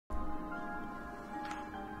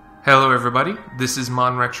Hello everybody, this is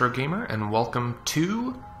ModernRetroGamer and welcome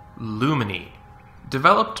to Lumini.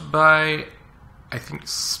 Developed by, I think,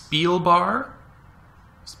 Speelbaars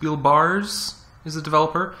is the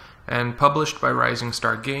developer, and published by Rising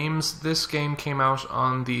Star Games. This game came out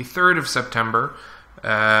on the 3rd of September.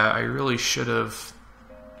 I really should have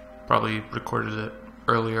probably recorded it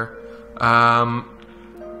earlier. And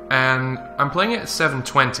I'm playing it at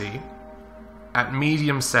 720 at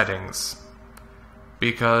medium settings.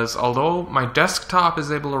 Because although my desktop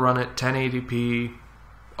is able to run at 1080p,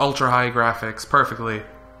 ultra-high graphics perfectly,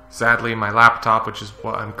 sadly my laptop, which is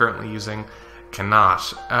what I'm currently using, cannot.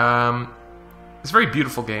 It's a very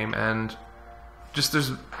beautiful game, and just there's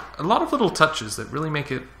a lot of little touches that really make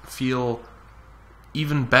it feel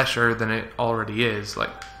even better than it already is. Like,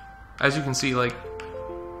 as you can see, like,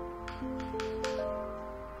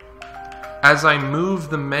 as I move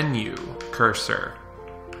the menu cursor,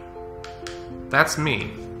 that's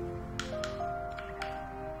me.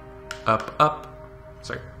 Up, up.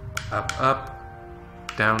 Sorry. Up, up.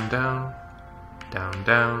 Down, down. Down,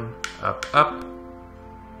 down. Up, up.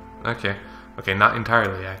 Okay. Okay, not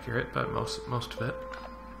entirely accurate, but most of it.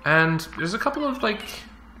 And there's a couple of, like,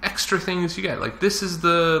 extra things you get. Like, this is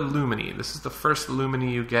the Lumini. This is the first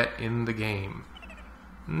Lumini you get in the game.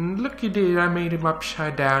 Look at it, I made him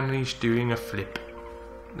upside down and he's doing a flip.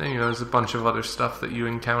 Then, you know, there's a bunch of other stuff that you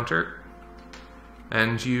encounter.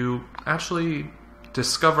 And you actually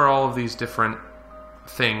discover all of these different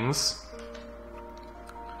things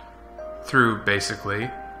through basically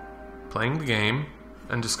playing the game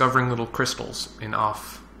and discovering little crystals in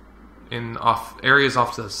off areas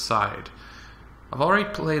off to the side. I've already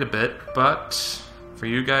played a bit, but for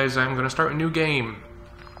you guys I'm going to start a new game.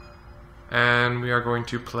 And we are going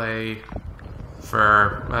to play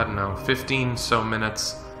for, I don't know, 15 so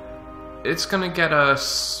minutes. It's going to get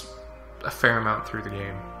us a fair amount through the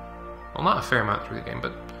game. Well, not a fair amount through the game,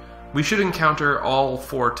 but we should encounter all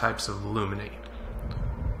 4 types of Lumini.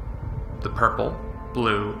 The purple,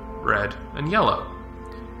 blue, red, and yellow.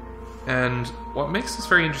 And what makes this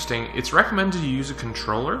very interesting, it's recommended you use a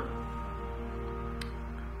controller.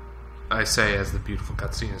 I say as the beautiful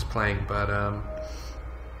cutscene is playing, but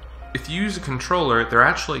if you use a controller, they're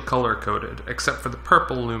actually color-coded, except for the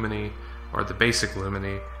purple Lumini, or the basic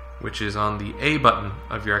Lumini, which is on the A button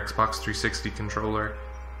of your Xbox 360 controller,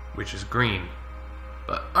 which is green.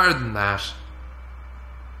 But other than that,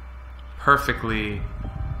 perfectly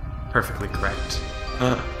correct.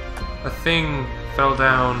 A thing fell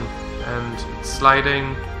down, and it's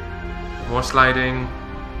sliding, more sliding,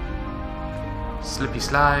 slippy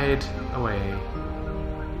slide, away,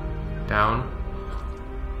 down.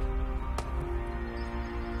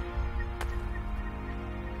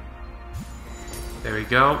 There we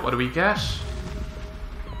go. What do we get?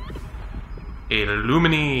 A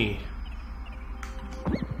Lumini.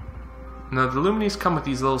 Now, the Luminis come with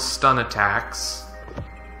these little stun attacks.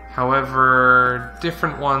 However,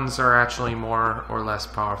 different ones are actually more or less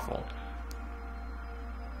powerful.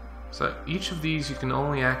 So each of these you can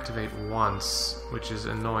only activate once, which is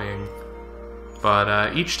annoying.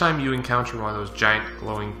 But each time you encounter one of those giant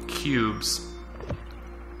glowing cubes,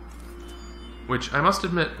 which I must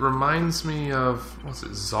admit reminds me of, what's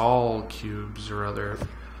it, Zal cubes or other.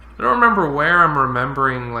 I don't remember where I'm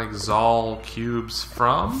remembering like Zal cubes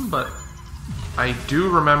from, but I do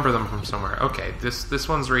remember them from somewhere. Okay, this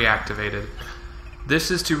one's reactivated. This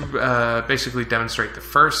is to basically demonstrate the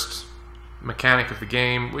first mechanic of the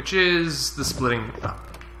game, which is the splitting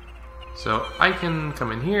up. So I can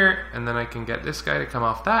come in here, and then I can get this guy to come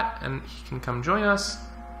off that, and he can come join us,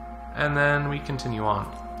 and then we continue on.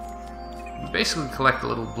 We basically collect the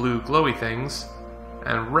little blue glowy things,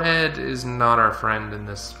 and red is not our friend in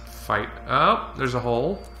this fight. Oh, there's a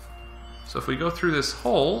hole. So if we go through this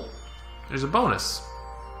hole, there's a bonus.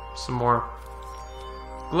 Some more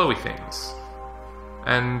glowy things.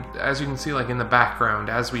 And as you can see, like in the background,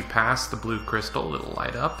 as we pass the blue crystal, it'll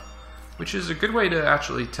light up, which is a good way to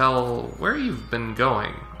actually tell where you've been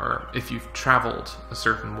going, or if you've traveled a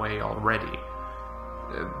certain way already.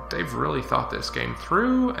 They've really thought this game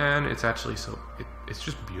through, and it's actually it's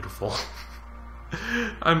just beautiful.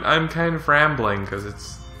 I'm kind of rambling because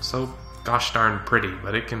it's so gosh darn pretty,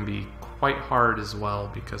 but it can be quite hard as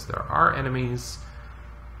well because there are enemies.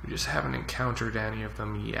 We just haven't encountered any of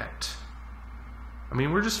them yet. I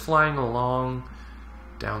mean, we're just flying along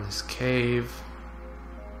down this cave.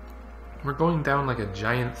 We're going down like a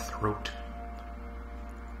giant throat.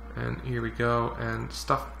 And here we go, and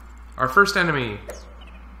stuff. Our first enemy.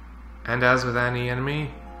 And as with any enemy,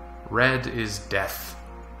 red is death.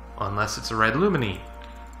 Unless it's a red Lumini.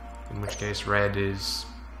 In which case, red is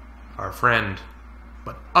our friend.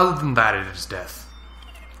 But other than that, it is death.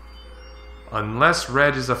 Unless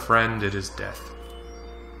red is a friend, it is death.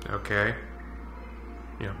 Okay?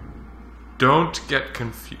 Yeah. Don't get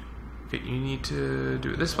confused. Okay, you need to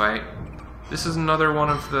do it this way. This is another one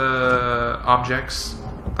of the objects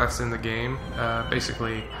that's in the game.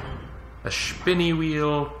 Basically, a spinny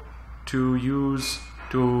wheel to use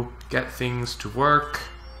to get things to work.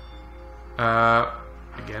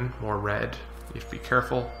 Again, more red. You have to be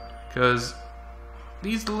careful, because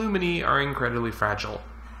these Lumini are incredibly fragile.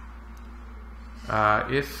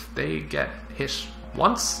 If they get hit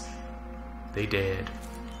once, they dead.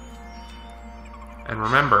 And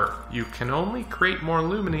remember, you can only create more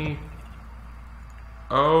Lumini.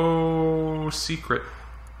 Oh, secret.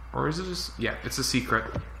 Or is it just... Yeah, it's a secret.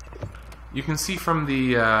 You can see from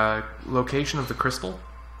the location of the crystal.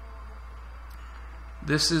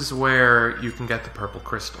 This is where you can get the purple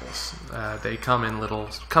crystals. They come in little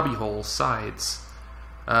cubbyhole sides.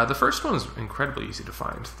 The first one's incredibly easy to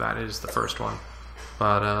find. That is the first one.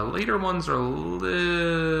 But later ones are a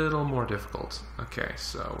little more difficult. Okay,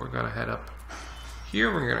 so we're going to head up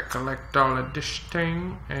here. We're going to collect all of this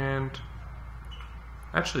thing. And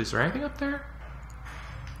actually, is there anything up there?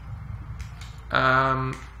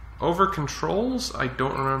 Over controls? I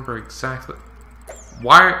don't remember exactly.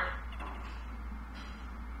 Why?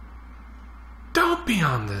 Don't be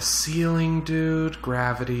on the ceiling, dude.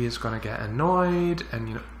 Gravity is gonna get annoyed. And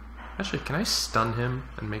you know, actually, can I stun him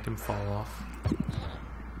and make him fall off?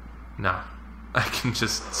 No, I can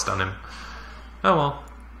just stun him. Oh well,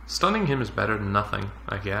 stunning him is better than nothing,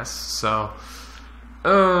 I guess. So,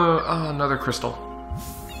 oh, another crystal.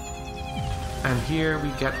 And here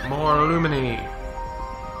we get more Lumini.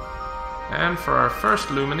 And for our first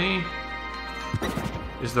Lumini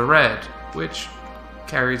is the red, which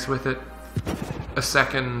carries with it a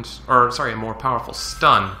more powerful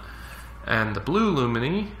stun. And the blue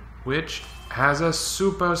Lumini, which has a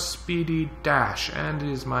super speedy dash and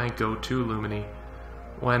is my go-to Lumini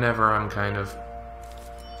whenever I'm kind of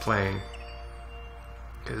playing.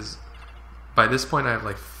 Because by this point I have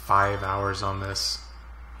like 5 hours on this.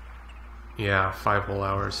 Yeah, 5 whole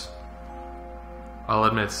hours. I'll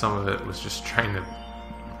admit some of it was just trying to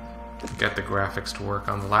get the graphics to work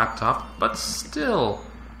on the laptop, but still.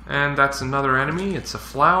 And that's another enemy. It's a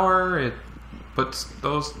flower. It puts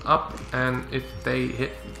those up, and if they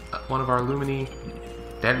hit one of our Lumini,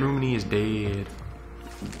 that Lumini is dead.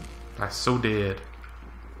 That's so dead.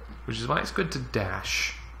 Which is why it's good to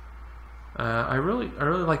dash. I really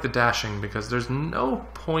like the dashing, because there's no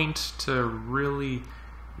point to really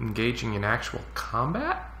engaging in actual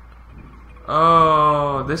combat.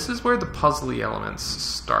 Oh, this is where the puzzly elements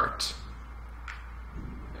start.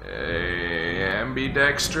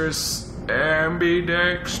 Ambidextrous.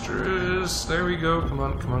 Ambidextrous. There we go. Come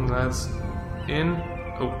on, lads. In.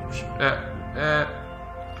 Oh,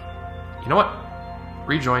 you know what?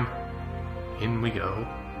 Rejoin. In we go.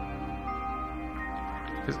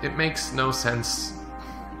 Because it makes no sense.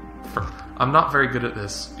 I'm not very good at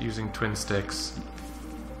this, using twin sticks.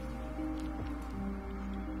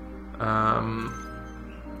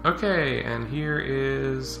 Okay, and here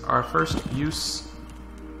is our first use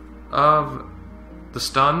of the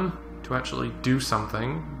stun to actually do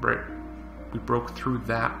something. We broke through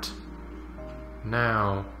that.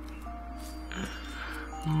 Now,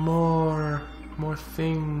 more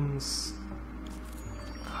things.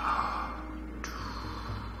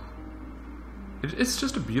 It's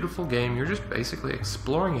just a beautiful game. You're just basically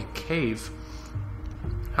exploring a cave.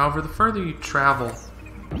 However, the further you travel,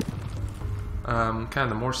 kind of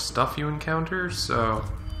the more stuff you encounter, so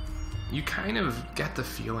you kind of get the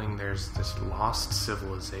feeling there's this lost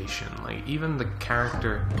civilization. Like, even the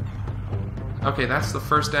character... Okay, that's the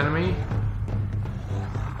first enemy.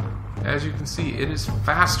 As you can see, it is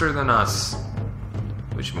faster than us,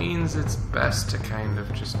 which means it's best to kind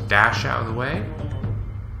of just dash out of the way,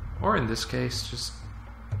 or in this case, just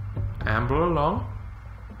amble along,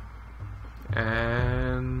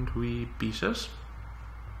 and we beat it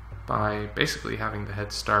by basically having the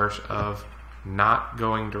head start of not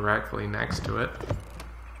going directly next to it.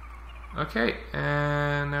 Okay,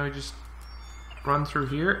 and now we just run through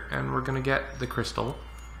here, and we're gonna get the crystal,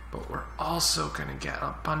 but we're also gonna get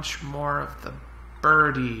a bunch more of the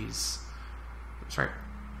birdies. Sorry,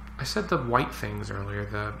 I said the white things earlier,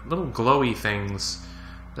 the little glowy things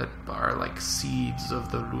that are like seeds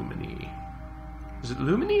of the Lumini. Is it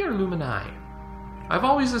Lumini or Lumini? I've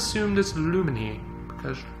always assumed it's Lumini,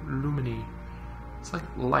 because Lumini, it's like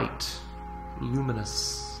light.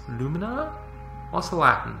 Luminous. Lumina? What's the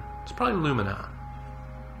Latin? It's probably Lumina.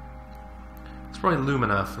 It's probably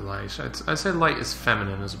Lumina for light. I'd say light is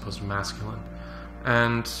feminine as opposed to masculine.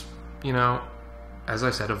 And, you know, as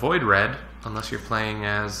I said, avoid red, unless you're playing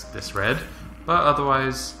as this red, but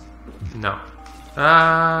otherwise, no.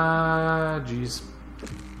 Jeez.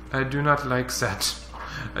 I do not like that.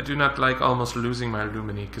 I do not like almost losing my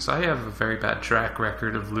Lumini, because I have a very bad track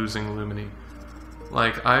record of losing Lumini.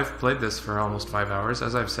 Like, I've played this for almost 5 hours,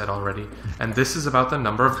 as I've said already, and this is about the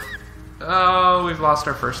number of... Oh, we've lost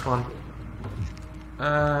our first one.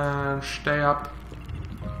 Stay up.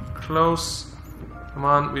 Close. Come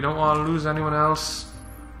on, we don't want to lose anyone else.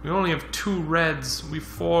 We only have 2 reds, we've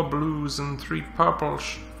 4 blues and 3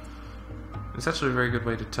 purples. It's actually a very good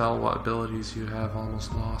way to tell what abilities you have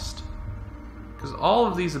almost lost. Because all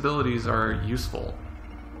of these abilities are useful.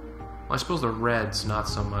 Well, I suppose the reds, not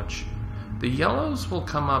so much. The yellows will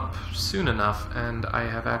come up soon enough, and I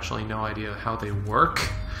have actually no idea how they work.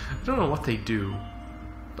 I don't know what they do.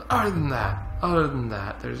 But other than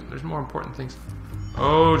that, there's more important things.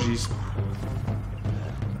 Oh, jeez.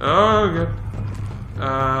 Oh, good.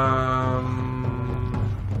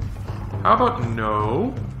 How about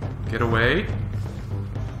no? Get away.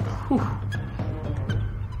 Whew.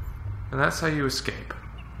 And that's how you escape.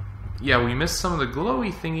 Yeah, we missed some of the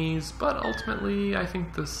glowy thingies, but ultimately I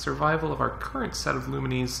think the survival of our current set of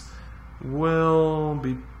Luminis will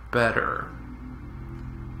be better.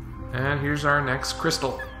 And here's our next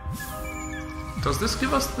crystal. Does this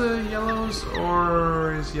give us the yellows,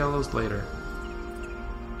 or is yellows later?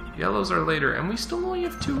 Yellows are later, and we still only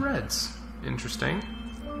have 2 reds. Interesting.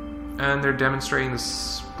 And they're demonstrating the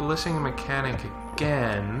splitting mechanic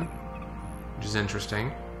again, which is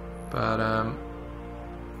interesting. But,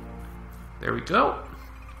 there we go.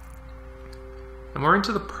 And we're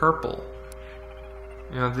into the purple.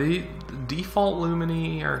 You know, the default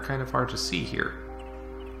Lumini are kind of hard to see here.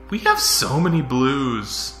 We have so many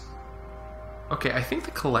blues. Okay, I think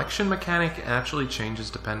the collection mechanic actually changes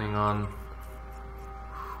depending on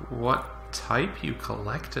what type you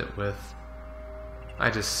collect it with.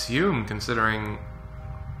 I'd assume, considering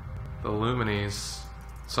the Luminis,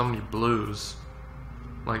 so many blues.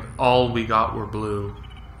 Like, all we got were blue.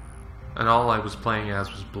 And all I was playing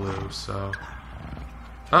as was blue, so...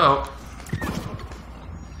 Uh-oh.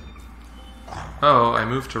 Oh, I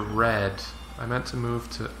moved to red. I meant to move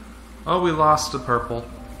to... Oh, we lost to purple.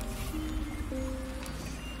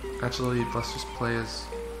 Actually, let's just play as...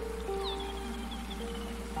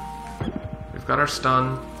 We've got our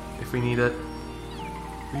stun, if we need it.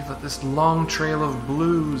 We've got this long trail of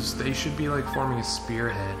blues. They should be like forming a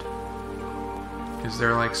spearhead. Because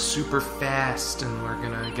they're like super fast, and we're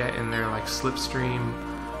gonna get in there like slipstream,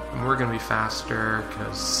 and we're gonna be faster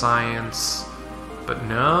because science. But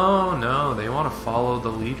no, they want to follow the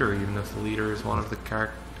leader, even if the leader is one of the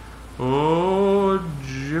characters. Oh,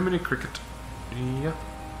 Jiminy Cricket.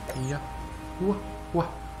 Yeah.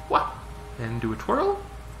 What? And do a twirl?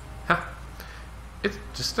 Ha. It's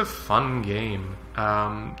just a fun game.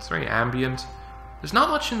 It's very ambient. There's not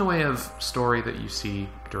much in the way of story that you see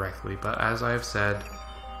directly, but as I've said,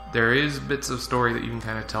 there is bits of story that you can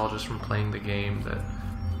kind of tell just from playing the game that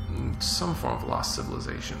some form of lost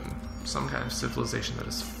civilization, some kind of civilization that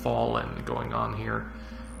has fallen going on here.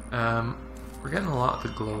 We're getting a lot of the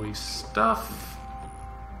glowy stuff,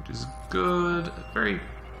 which is good. Very,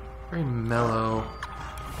 very mellow.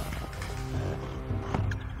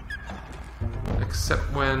 Except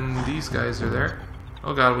when these guys are there.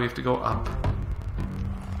 Oh god, we have to go up.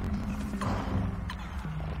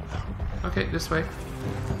 Okay, this way.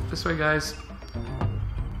 This way, guys.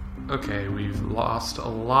 Okay, we've lost a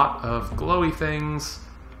lot of glowy things.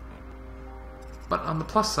 But on the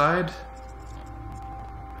plus side...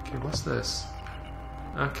 Okay, what's this?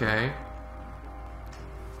 Okay.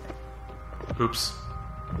 Oops.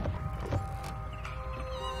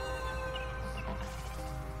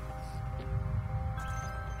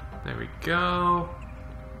 There we go.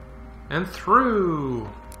 And through!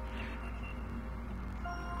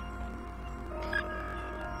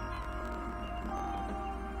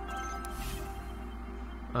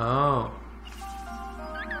 Oh.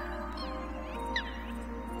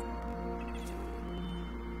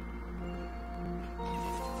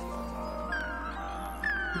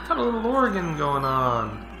 We've got a little organ going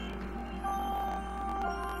on.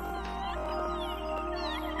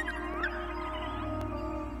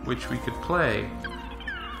 Which we could play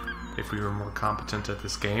if we were more competent at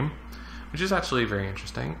this game, which is actually very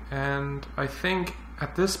interesting. And I think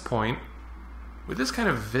at this point, with this kind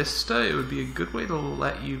of vista, it would be a good way to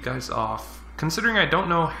let you guys off. Considering I don't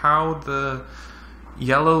know how the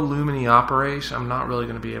yellow Lumini operate, I'm not really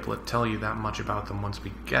going to be able to tell you that much about them once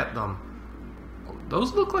we get them.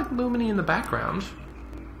 Those look like Lumini in the background.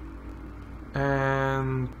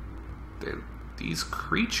 And these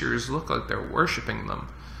creatures look like they're worshipping them.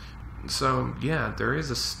 So, yeah, there is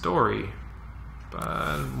a story.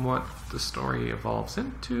 But what the story evolves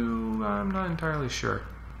into, I'm not entirely sure.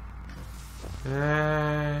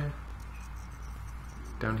 Down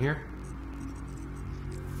here?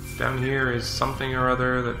 Down here is something or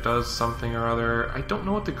other that does something or other. I don't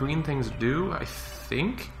know what the green things do. I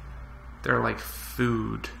think they're like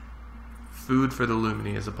food. Food for the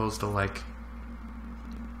Lumini as opposed to like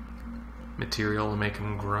material to make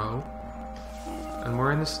them grow. And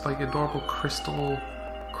we're in this like adorable crystal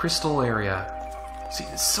area. See,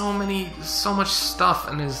 so much stuff,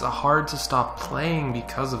 and it's hard to stop playing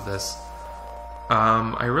because of this.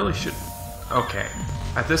 I really should. Okay,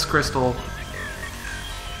 at this crystal,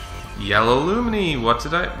 yellow Lumini. What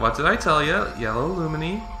did I tell you? Yellow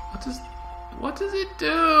Lumini. What does it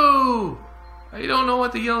do? I don't know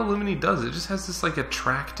what the yellow Lumini does. It just has this like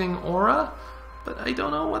attracting aura, but I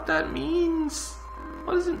don't know what that means.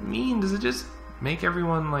 What does it mean? Does it just make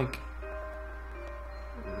everyone like?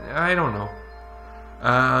 I don't know.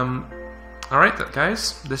 Alright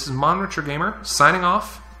guys, this is ModernRetroGamer signing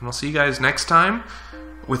off, and I'll see you guys next time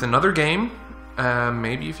with another game.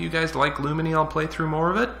 Maybe if you guys like Lumini, I'll play through more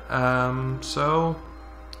of it. So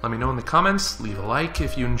let me know in the comments, leave a like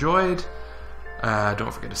if you enjoyed.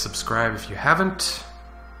 Don't forget to subscribe if you haven't.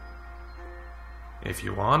 If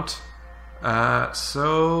you want.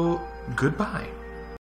 So, goodbye.